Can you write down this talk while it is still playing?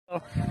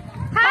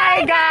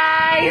Hi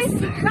guys!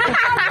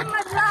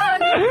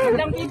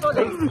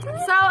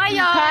 So,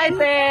 ayun. Hi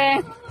te!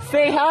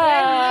 Say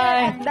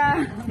hi!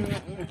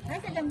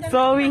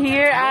 So we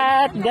here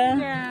at the...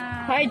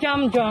 Hi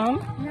Jum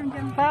Jum!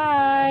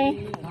 Hi!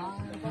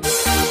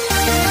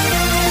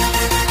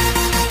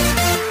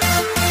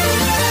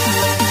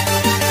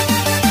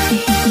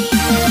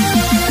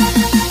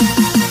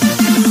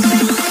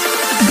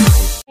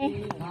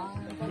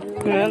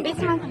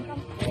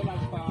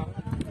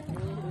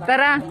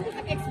 Tara!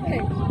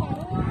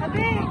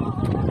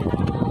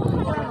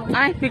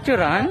 Ay,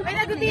 picturean?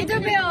 Ay,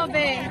 nag-video be,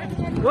 obe.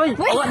 Uy!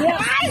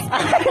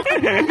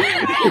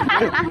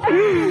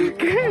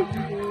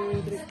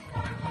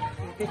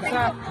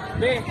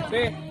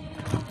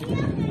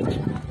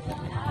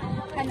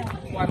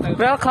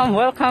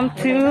 Welcome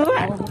to...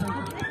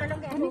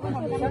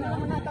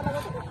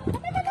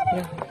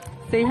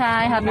 Say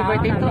hi, happy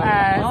birthday to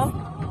us.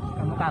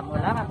 Kamu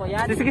lang ako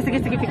yan. Sige,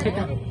 picture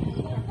ka.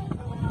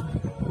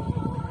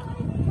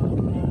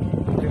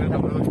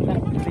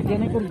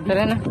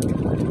 Tara na.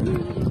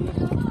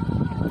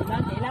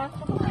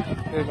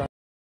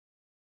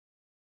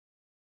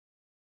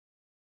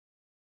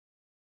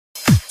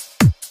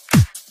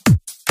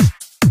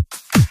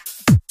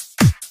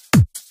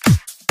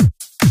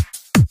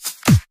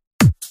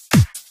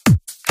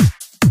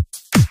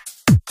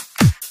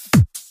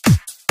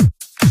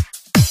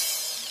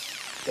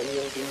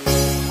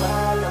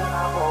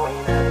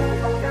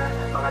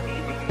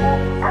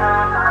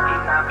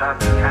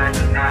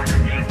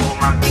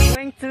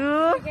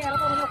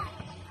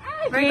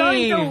 We're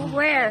going to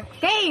where?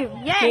 Cave!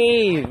 Yes!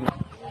 Cave.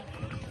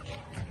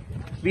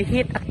 We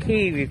hit a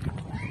cave.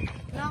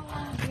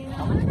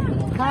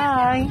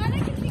 Hi.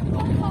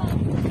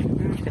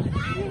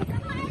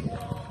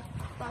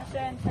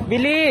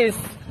 Bilis.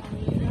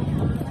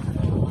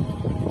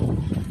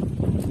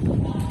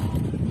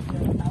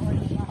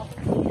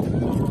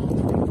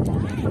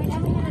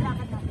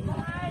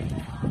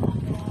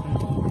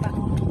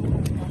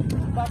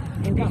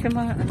 Hindi siya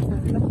mga...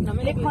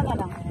 Namilik mo na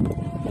lang.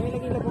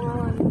 Namilik ilo ko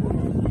nga.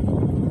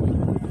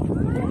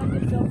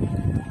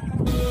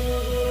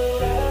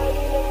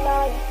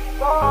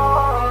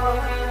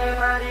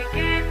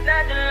 Marikit na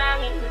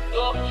dalangin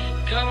ko,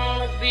 kang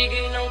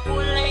nagbigay ng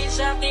kulay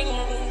sa aking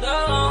mundo.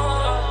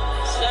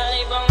 Sa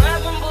ibang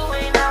agong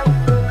buhay na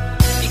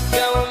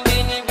ikaw ang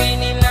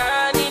binibini na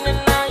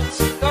ninanais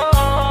ko.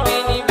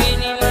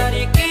 Binibini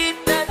marikit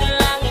na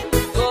dalangin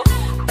ko,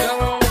 kang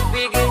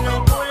nagbigay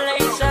ng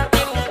kulay sa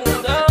aking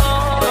mundo.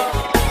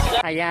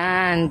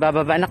 Ayan,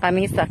 bababa na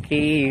kami sa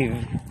cave.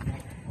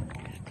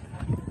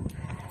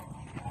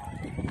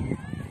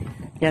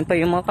 Yan pa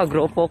yung mga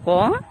kagrupo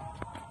ko.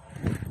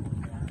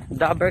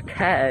 Dabber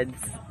Cats.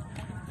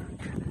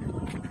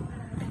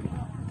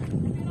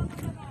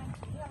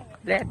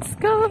 Let's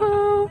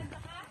go!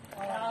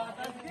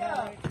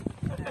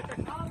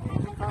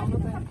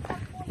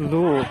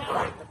 Look.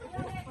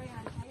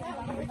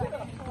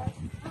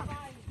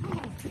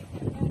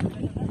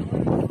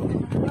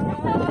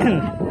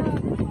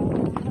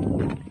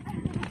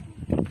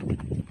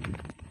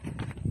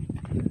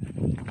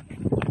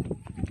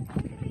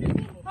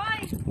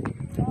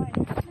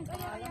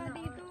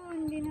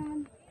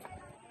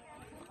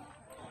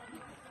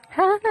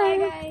 Hi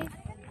guys!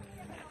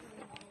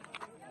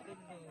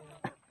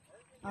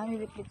 Ang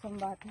lipit sa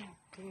bata.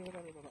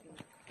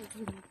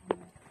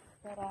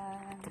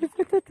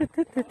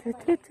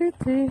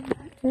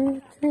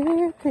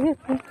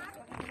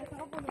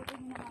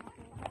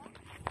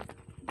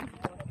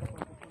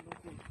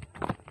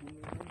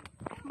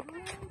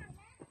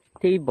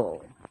 Table.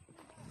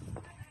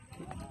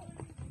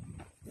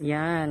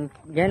 Yan.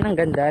 Yan ang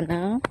ganda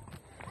ng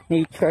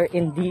nature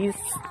in this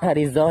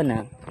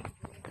Arizona.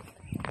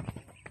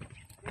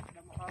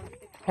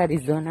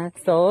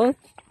 So,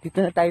 dito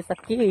na tayo sa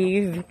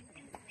cave.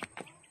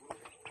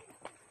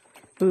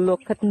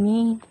 Look at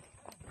me.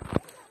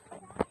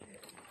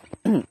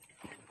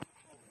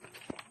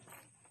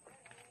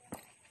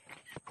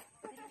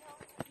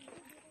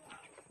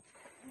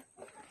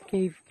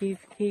 Cave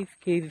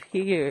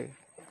here.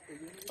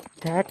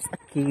 That's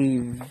a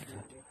cave.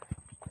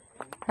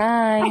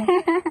 Hi.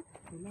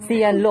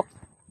 See yan, look.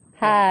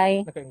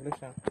 Hi.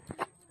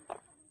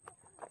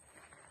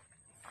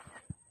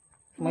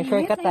 May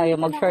shortcut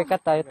tayo. Mag-shortcut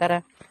tayo. Tara.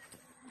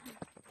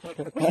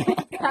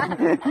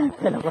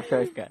 Kala ko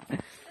shortcut.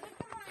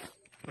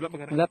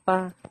 Wala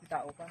pa.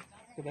 Tao pa.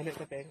 Kadali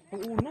ka tayo.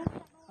 Ang una.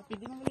 At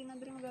hindi mo mali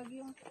nandari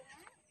magagi yung.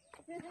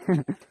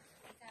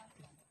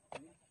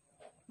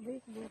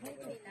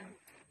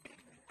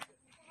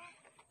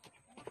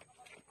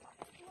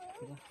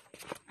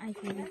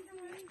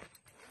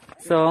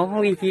 So,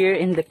 we here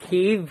in the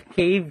cave.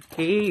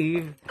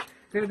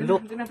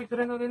 Look.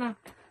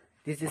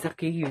 This is a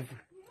cave.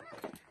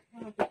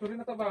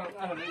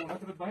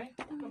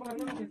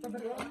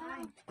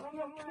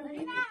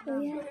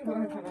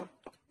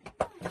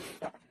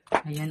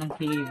 Ayan ang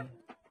cave.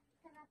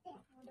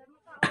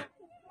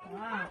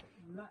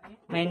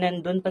 May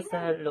nandun pa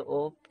sa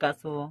loob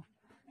kaso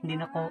hindi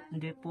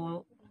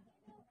po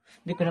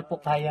Hindi ko na po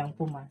kayang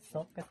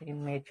pumasok kasi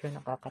medyo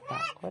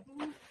nakakatakot.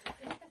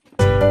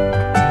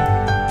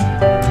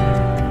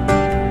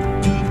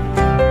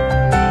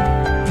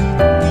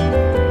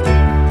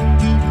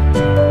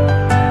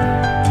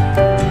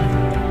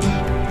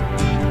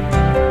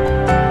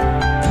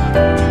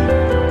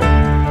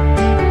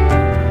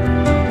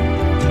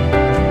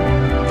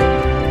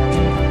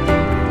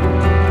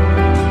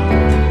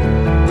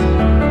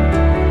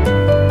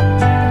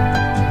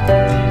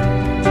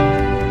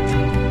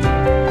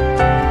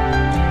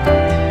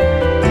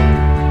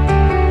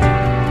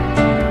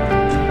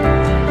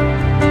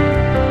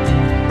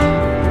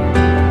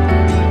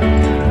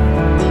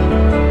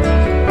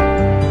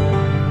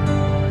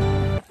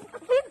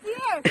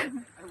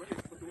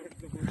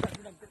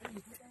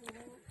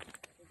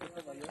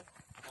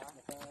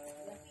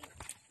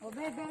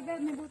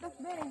 May butas,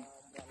 be.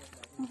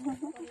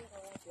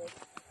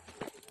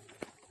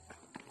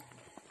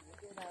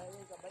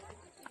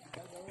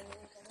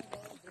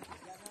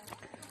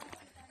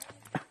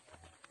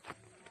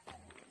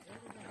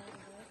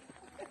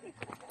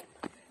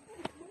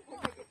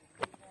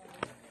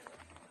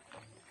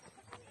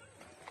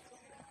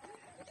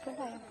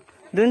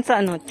 Dun sa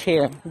ano,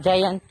 chair.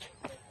 Giant.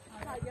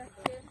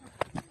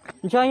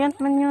 Giant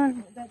man yun.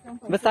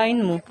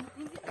 Basahin mo.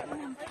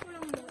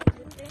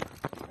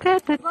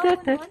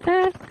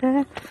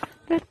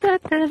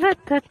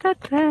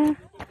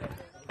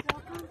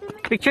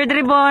 Picture the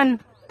ribbon.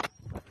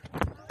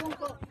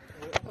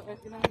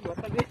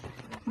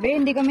 Be,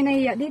 hindi kami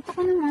nahiya. Dito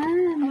ka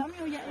naman.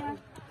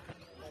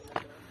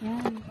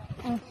 Yan.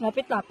 Oh,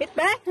 lapit-lapit,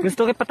 be.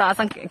 Gusto ko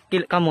pataas ang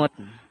kamot.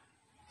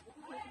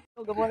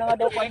 Gabo na nga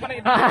daw ko.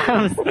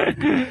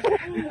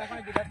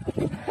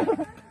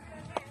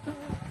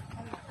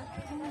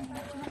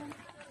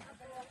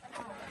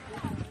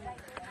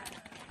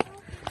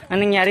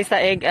 Anong nangyari sa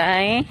egg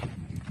ay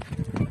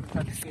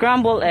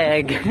scrambled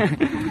egg.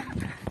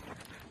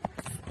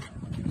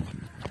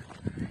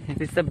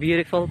 It is a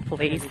beautiful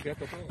place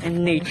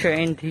and nature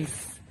in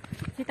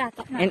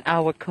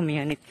our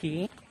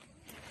community,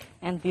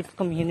 and this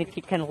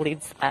community can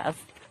lead us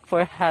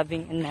for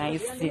having a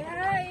nice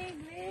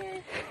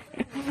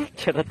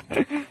charot.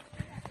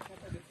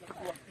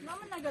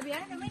 Mama,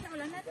 nagabihan kami.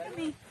 Naulan natin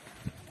kami.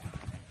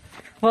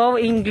 Wow,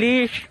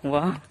 English.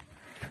 Wow.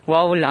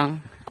 Wow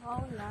lang.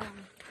 Wow lang.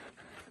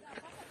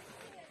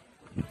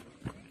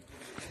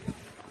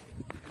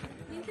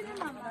 Yun sila,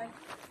 mama.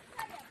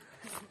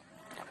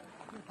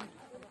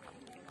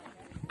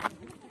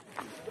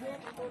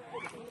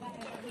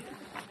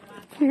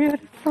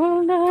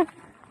 Beautiful love.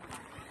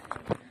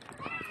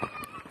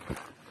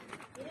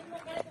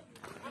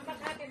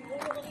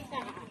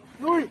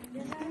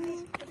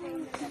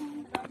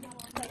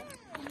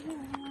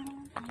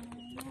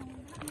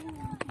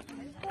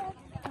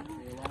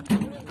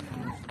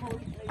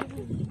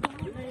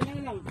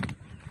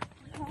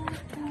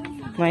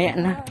 Maya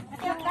na.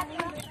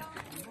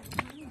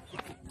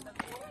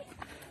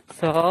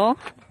 So,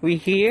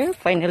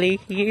 finally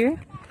here,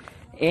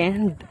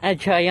 in a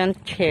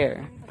giant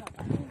chair.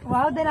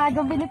 Wow,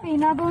 dalagang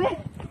Pilipina, boy.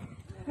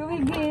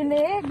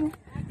 Gumigilid.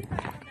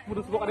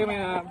 Mudus ko ka rin may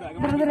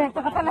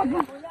Diretso ka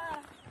talaga.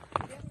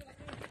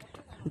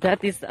 That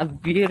is a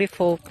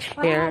beautiful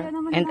chair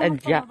and a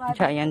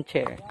giant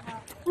chair.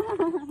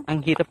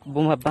 Ang hirap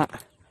bumaba.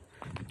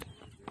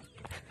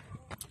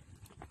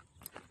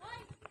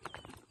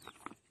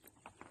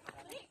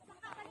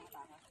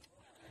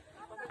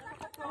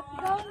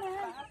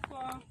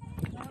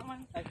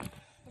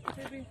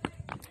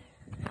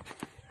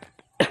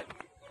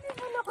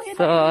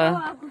 So,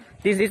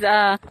 this is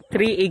a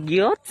 3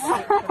 idiots.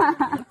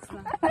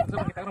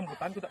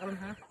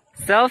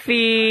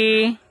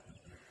 Selfie.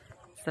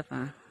 Isa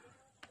pa.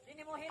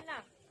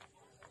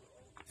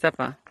 Isa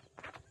pa.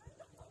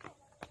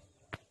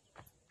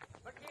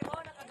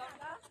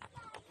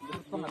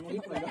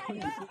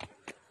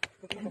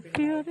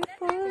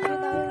 Beautiful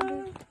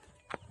love.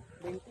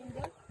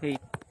 Hey.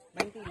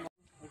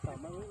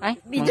 Ay,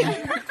 video.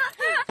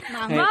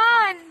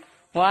 Mamon!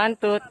 1,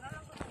 2,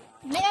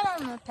 May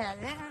ano mo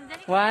tala?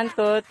 1,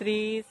 2,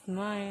 3,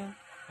 smile.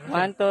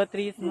 1, 2,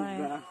 3,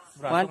 smile.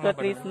 1, 2,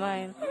 3,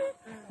 smile.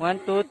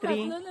 1, 2,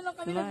 3,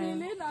 smile.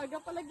 Naga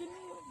pala gini.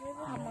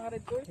 Mga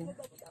red course.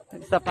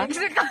 Isa pa?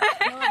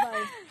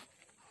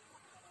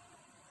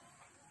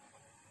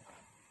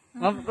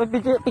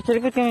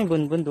 Picture ko kami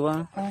bunbun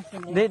doon.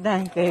 Hindi,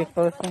 dahil kayo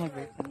post ko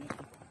mag-birthday.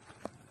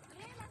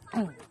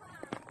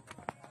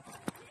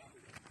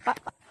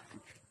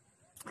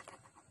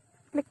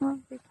 Click mo,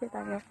 picture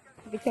tayo.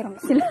 Picture mo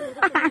sila.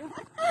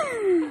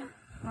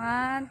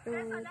 1,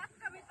 2.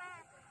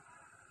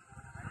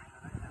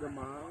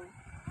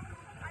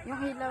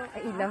 Yung ilaw.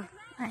 Ay, ilaw.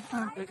 Ay,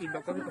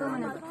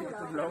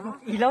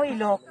 Ilaw,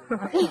 ilaw.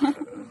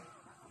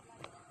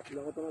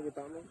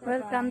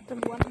 welcome to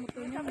buwan mo to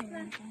niya.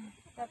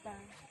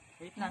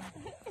 Wait lang.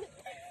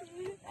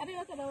 Ari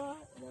ka daw.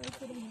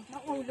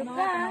 Naulog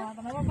ka.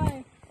 Tanawa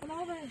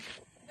ba?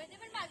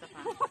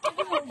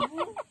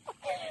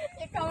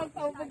 Ikaw ang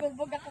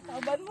paubog-ubog ang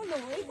katauban mo, no?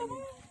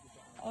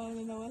 Oh,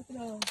 nanawas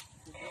na.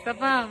 Isa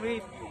pa,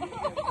 wait.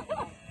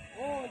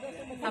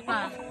 Isa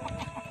pa.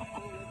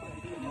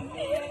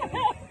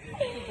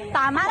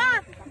 Tama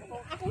na!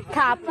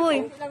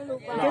 Kapoy.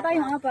 Ito tayo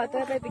nga pa.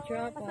 Ito tayo picture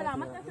nga pa.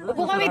 Huwag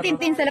po kami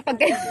tintin sa lapag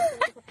kayo.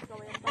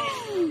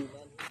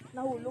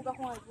 Nahulog ako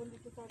nga.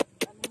 Dito sa...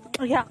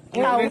 Yak.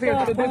 Sige,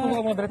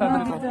 kumuha mo dito.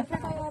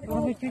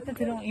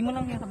 Imo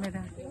lang yung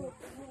camera.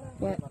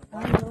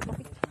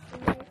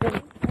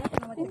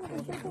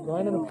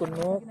 Gawin na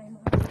nagtunok.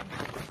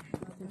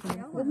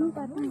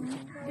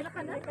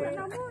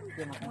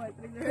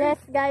 Yes,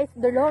 guys.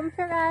 Dulom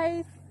siya,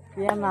 guys.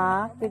 Iya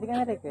ma, pwede ka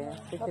na rin eh.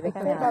 Pwede ka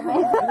na.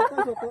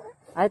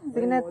 Ay,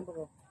 sige na.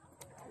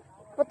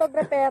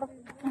 Photographer.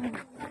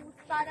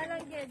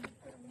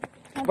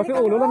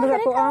 Basta ulo lang na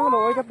ito. Ang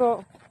loy ka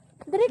to.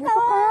 Dari ka.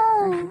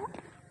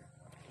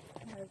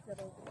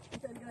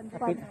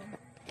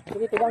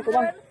 Sige,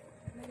 tubang.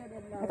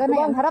 Ito na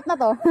yung harap na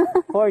to.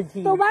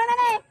 4G. Tubang na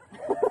na eh.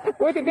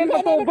 Uy, tigil ka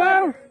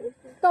tubang!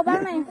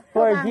 Tubang na eh.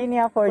 4G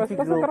niya, 4G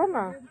Basta group. karon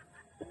na.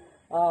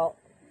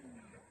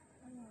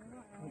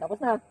 Tapos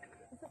na.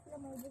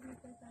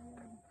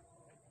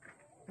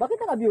 Bakit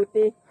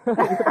naka-beauty?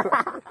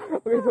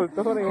 Uy,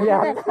 sulto rin.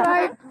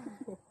 Short.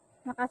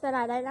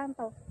 Nakasalalay lang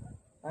to.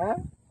 Ha?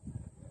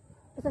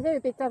 Kasi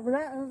yung picture mo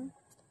na.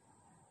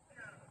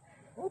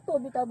 Ito,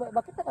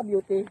 bakit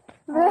naka-beauty?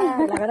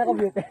 Wala ka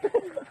naka-beauty.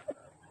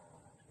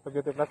 Sa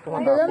beauty plus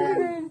Ang dulom kumakapit.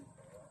 din.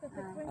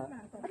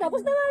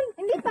 Tapos naman.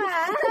 Hindi pa.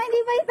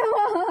 Hindi pa ito.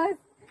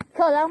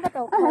 Kulang pa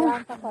to.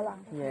 Kulang.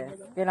 Yes.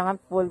 Kailangan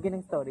full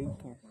ginang storage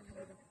niya.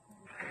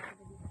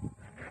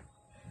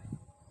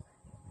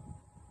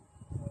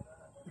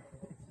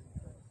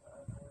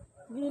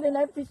 Hindi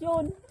nila live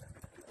session.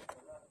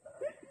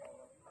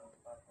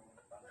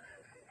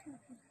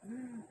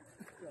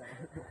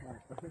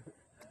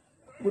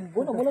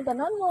 Bunbun, ang mulang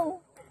tanan mo.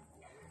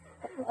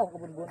 Ako ka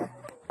bunbun.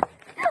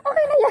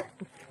 Okay na yan.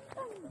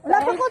 Wala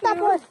pa ko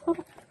tapos.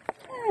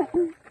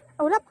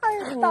 Wala pa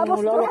kayo. Tapos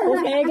Wala ko.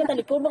 Kaya yung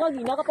talikod mo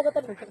kagina kapag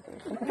talikod.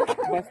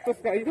 Bastos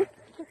ka yun.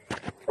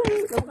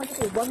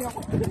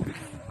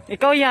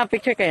 Ikaw ya,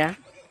 picture kaya?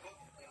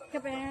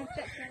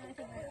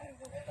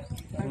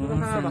 Ay, ito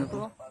na ba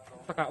to?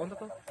 Sa kaon na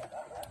to.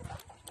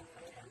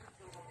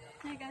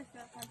 Hi guys,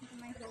 welcome to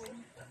my home.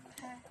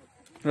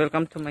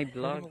 Welcome to my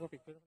vlog.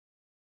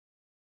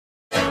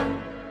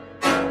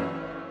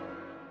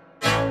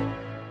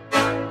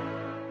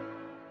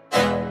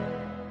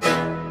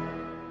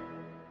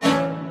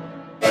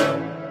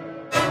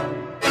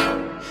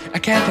 I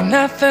can't think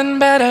nothing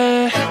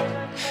better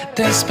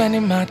than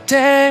spending my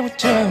day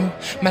with you.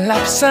 My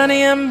life is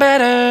sunny and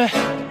better,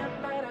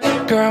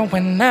 girl,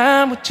 when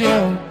I'm with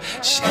you.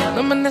 She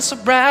illuminates so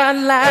bright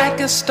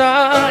like a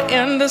star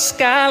in the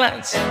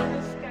skylines.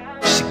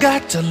 She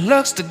got the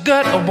looks, the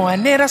good, oh boy, I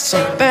need her so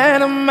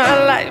bad in my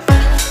life.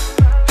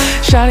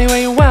 Shawty,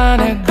 where you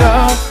wanna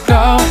go,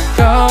 go,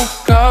 go,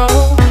 go?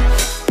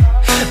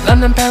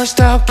 London, Paris,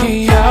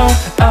 Tokyo,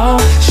 oh,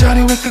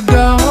 shawty, we could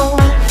go.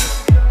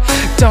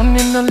 Don't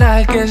need no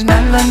luggage, nah,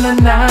 nah, nah,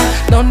 nah.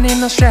 Don't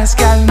need no stress,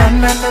 girl, nah,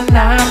 nah, nah,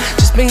 nah.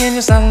 Just me and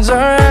your sounds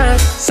alright,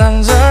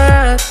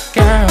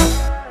 girl.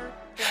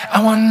 I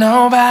want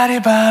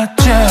nobody but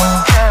you.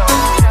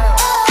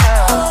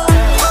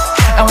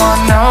 I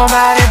want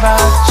nobody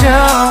but you.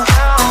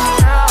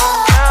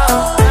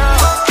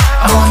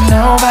 I want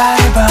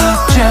nobody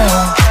but you.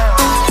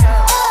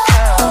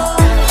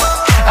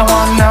 I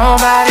want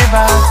nobody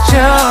but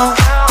you.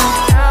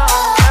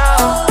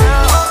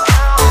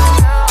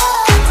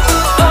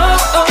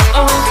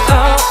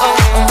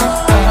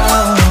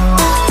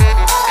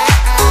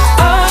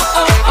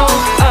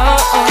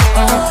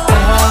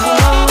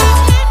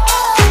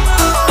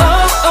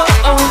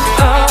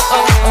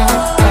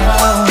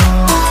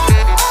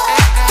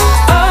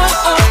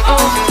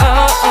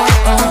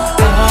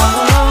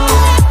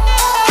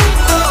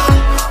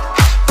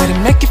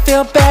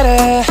 Feel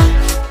better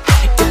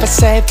if I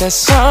say the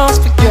songs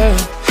for you.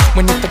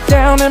 When you feel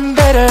down and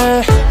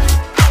bitter,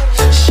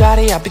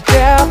 shawty, I'll be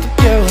there for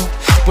you.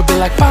 We'll be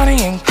like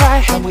Bonnie and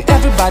Clyde, and with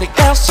everybody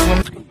else.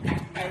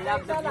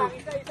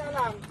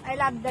 I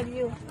love the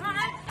view.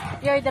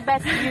 You're the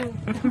best view.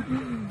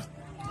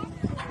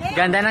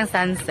 Ganda ng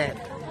sunset.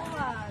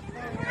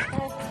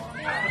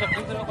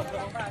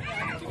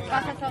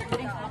 Kasi soft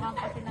drinks naman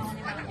kasi naman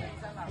ni Mama.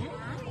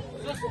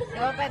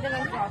 Diba pwede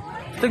lang siya?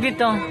 Ito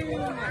gito.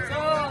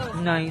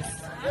 Nice.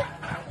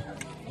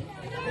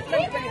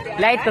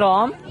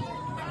 Lightroom?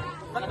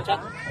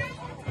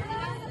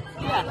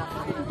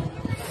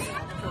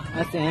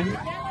 As in?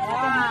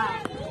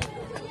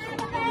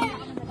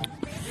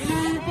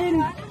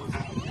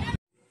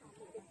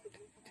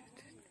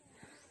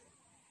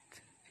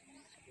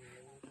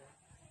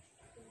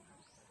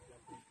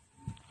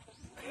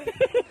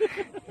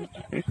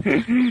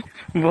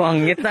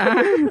 Buangit ah.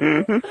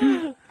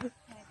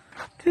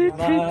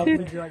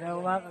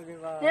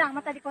 Yan,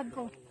 mata likod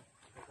ko.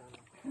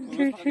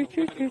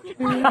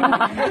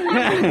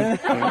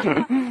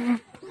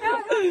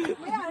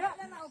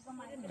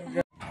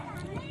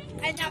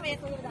 Ay, namin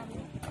ito.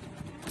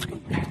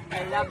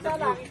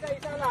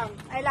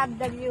 I love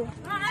the view.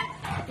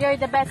 You're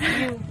the best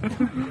view.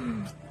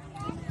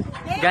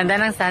 Ganda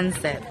ng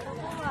sunset.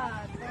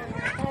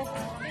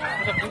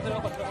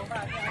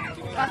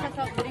 Basta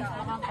soft drinks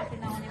naman kasi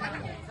na ako ni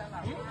Mama.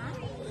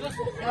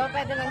 Diba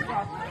pwede lang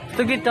soft?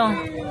 Ito gito.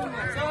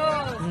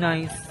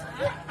 Nice.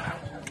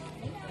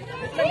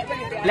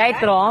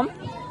 Lightroom?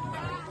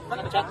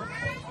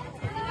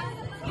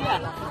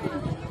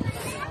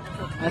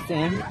 As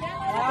in?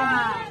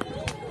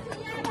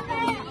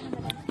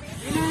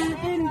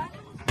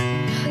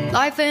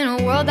 Life in a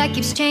world that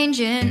keeps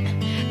changing.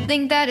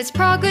 Think that it's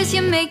progress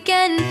you're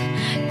making.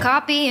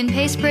 Copy and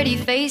paste pretty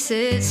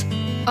faces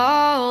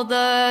all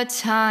the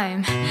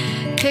time.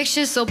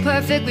 Pictures so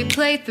perfect we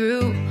play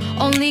through.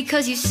 Only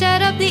cause you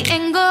set up the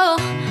angle.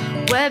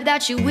 Web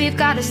that you weave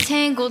got us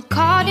tangled.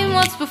 Caught in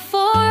what's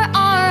before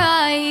our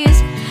eyes.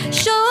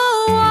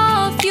 Show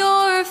off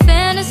your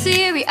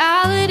fantasy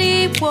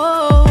reality.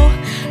 Whoa,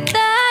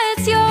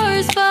 that's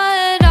yours,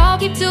 but I'll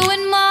keep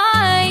doing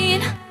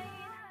mine.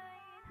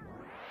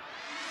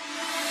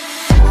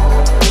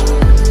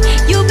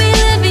 You'll be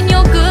living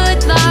your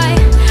good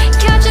life.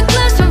 Catch a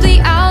glimpse from the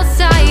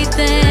outside,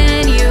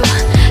 then you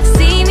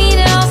see me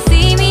now,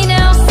 see me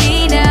now,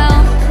 see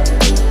now.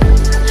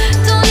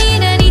 Don't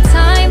need any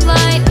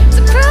timeline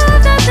to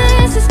prove that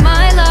this is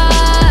my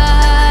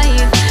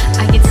life.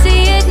 I can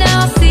see it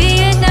now,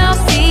 see it now,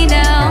 see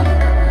now.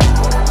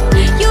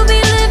 You'll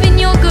be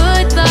living your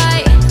good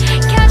life.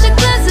 Catch a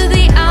glimpse of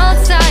the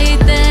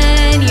outside,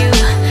 then you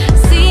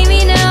see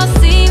me now,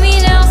 see me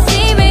now,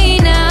 see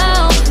me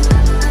now.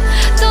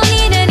 Don't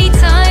need any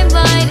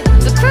timeline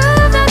to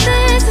prove that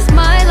this is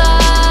my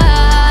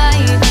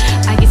life.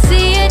 I can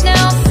see it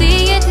now,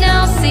 see it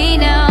now, see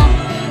now.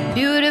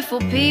 Beautiful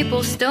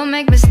people still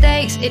make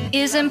mistakes. It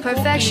isn't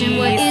perfection.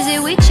 What is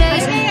it we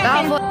chase?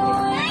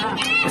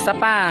 Isa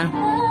pa.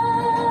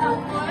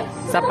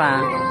 Isa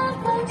pa.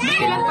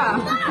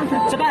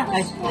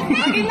 Ay.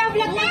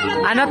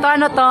 Ano to?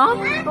 Ano to?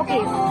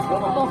 Okay.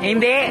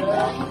 Hindi.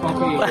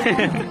 Okay.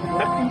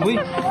 Uy.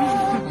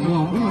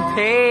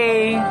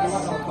 Hey.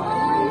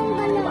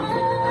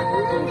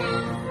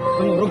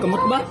 Ano bro,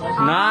 gamot ba?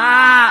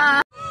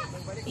 Na.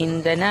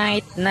 In the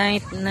night,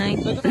 night, night.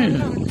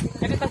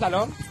 Ano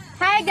Tagalog?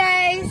 Hi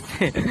guys!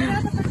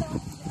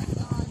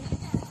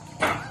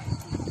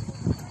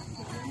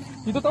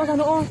 Dito to sa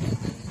noo.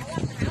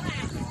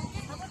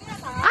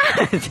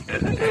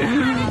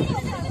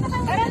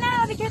 Tara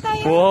na, bigyan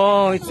tayo.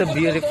 Wow, it's a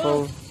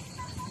beautiful.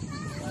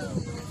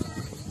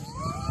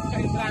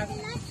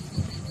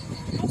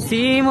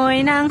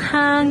 Simoy ng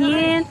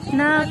hangin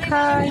na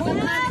kay.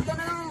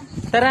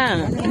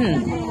 Tara.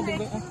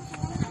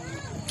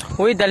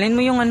 Uy, dalhin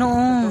mo yung ano.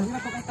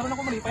 Tara na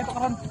ko malipay to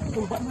karon.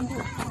 Tulba man to.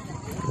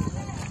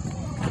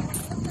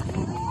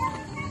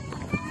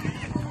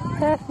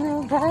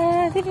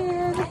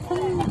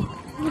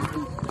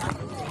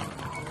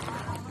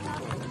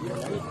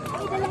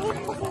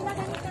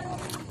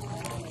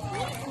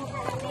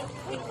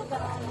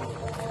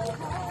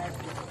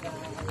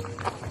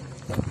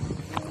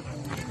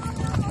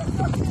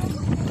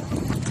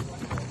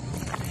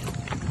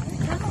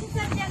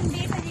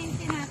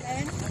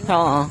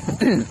 Oo.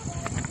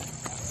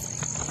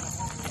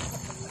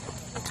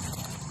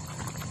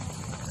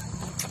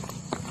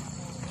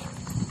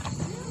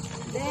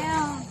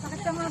 Damn, sakit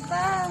sa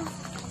mata.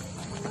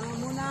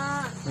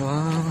 Muna.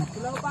 Wow.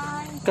 Hello,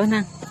 bye. Ikaw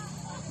na.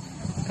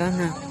 Ikaw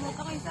na.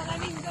 Pumunta kayo sa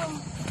lamin ko.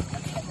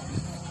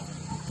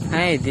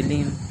 Ay,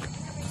 dilim.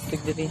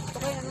 Stick dili. Ito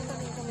kayo, ano na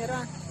yung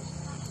camera?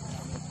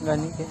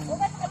 Gani kaya.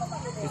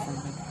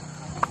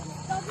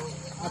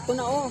 Ato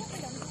na oh.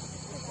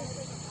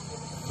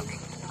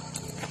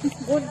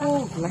 Good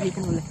po. Lahi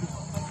ka mo lahi.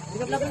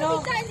 Labi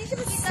no.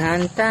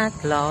 Santa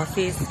Claus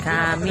is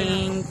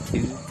coming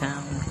to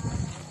town.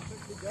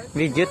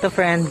 Video to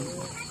friend.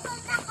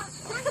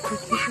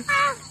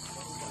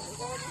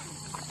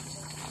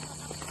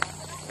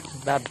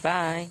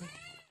 Bye-bye.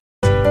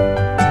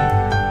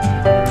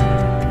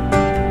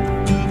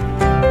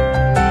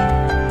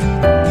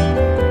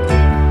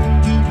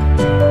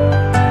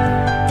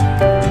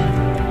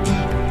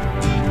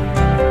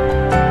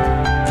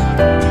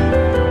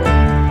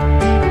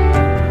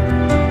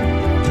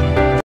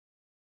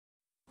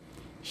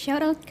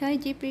 Shoutout kay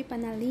Jeffrey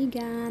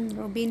Panaligan,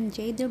 Robin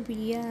J.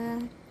 Dobria,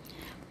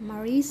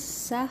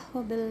 Marisa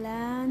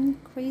Hobelan,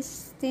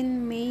 Christine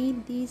May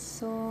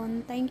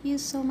Dison. Thank you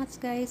so much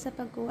guys sa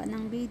pagkuha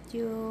ng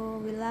video.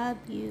 We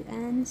love you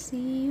and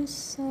see you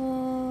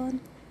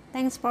soon.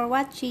 Thanks for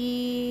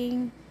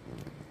watching.